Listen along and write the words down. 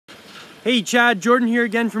Hey Chad, Jordan here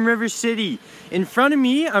again from River City. In front of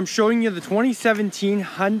me, I'm showing you the 2017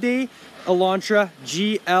 Hyundai Elantra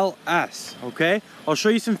GLS, okay? I'll show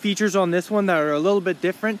you some features on this one that are a little bit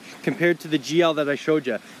different compared to the GL that I showed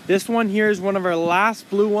you. This one here is one of our last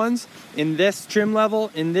blue ones in this trim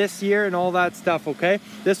level, in this year, and all that stuff, okay?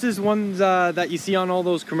 This is ones that you see on all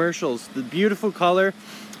those commercials. The beautiful color.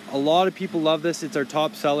 A lot of people love this. It's our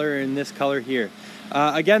top seller in this color here.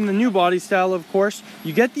 Again, the new body style, of course.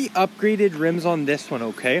 You get the upgraded rims on this one,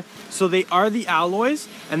 okay? So they are the alloys,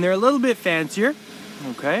 and they're a little bit fancier,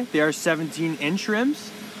 okay? They are 17-inch rims.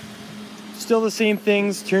 Still the same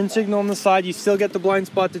things, turn signal on the side. You still get the blind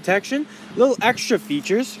spot detection. Little extra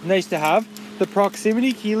features, nice to have. The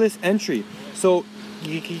proximity keyless entry. So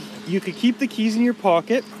you could keep the keys in your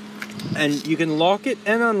pocket, and you can lock it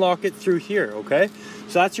and unlock it through here, okay?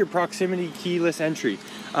 So that's your proximity keyless entry.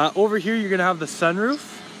 Over here, you're gonna have the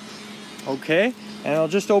sunroof, okay? And I'll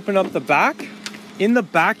just open up the back. In the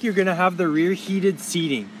back, you're gonna have the rear heated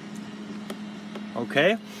seating,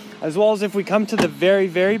 okay? As well as if we come to the very,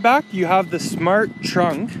 very back, you have the smart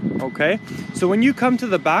trunk, okay? So when you come to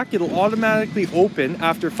the back, it'll automatically open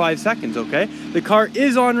after 5 seconds, okay? The car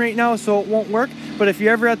is on right now, so it won't work. But if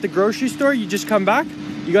you're ever at the grocery store, you just come back.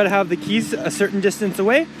 You gotta have the keys a certain distance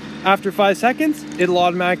away. After 5 seconds, it'll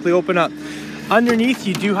automatically open up. Underneath,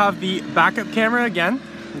 you do have the backup camera again,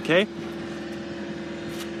 okay?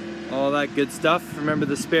 All that good stuff. Remember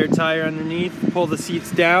the spare tire underneath. Pull the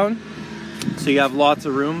seats down so you have lots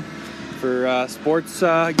of room for sports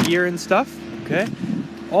gear and stuff, okay?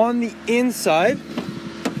 On the inside,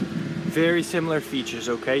 very similar features,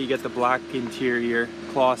 okay? You get the black interior,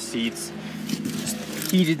 cloth seats,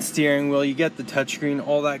 heated steering wheel, you get the touchscreen,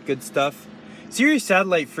 all that good stuff. So you're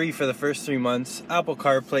satellite free for the first 3 months, Apple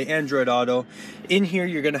CarPlay, Android Auto. In here,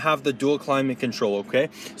 you're gonna have the dual climate control, okay?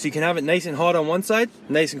 So you can have it nice and hot on one side,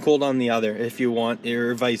 nice and cold on the other if you want,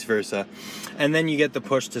 or vice versa. And then you get the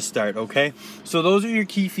push to start, okay? So those are your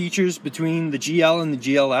key features between the GL and the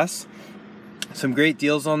GLS. Some great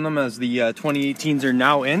deals on them as the 2018s are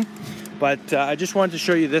now in. But I just wanted to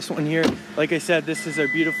show you this one here. Like I said, this is our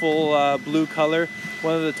beautiful blue color,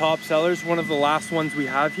 one of the top sellers, one of the last ones we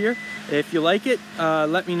have here. If you like it,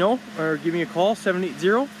 let me know or give me a call,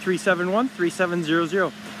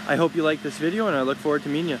 780-371-3700. I hope you like this video and I look forward to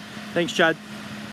meeting you. Thanks, Chad.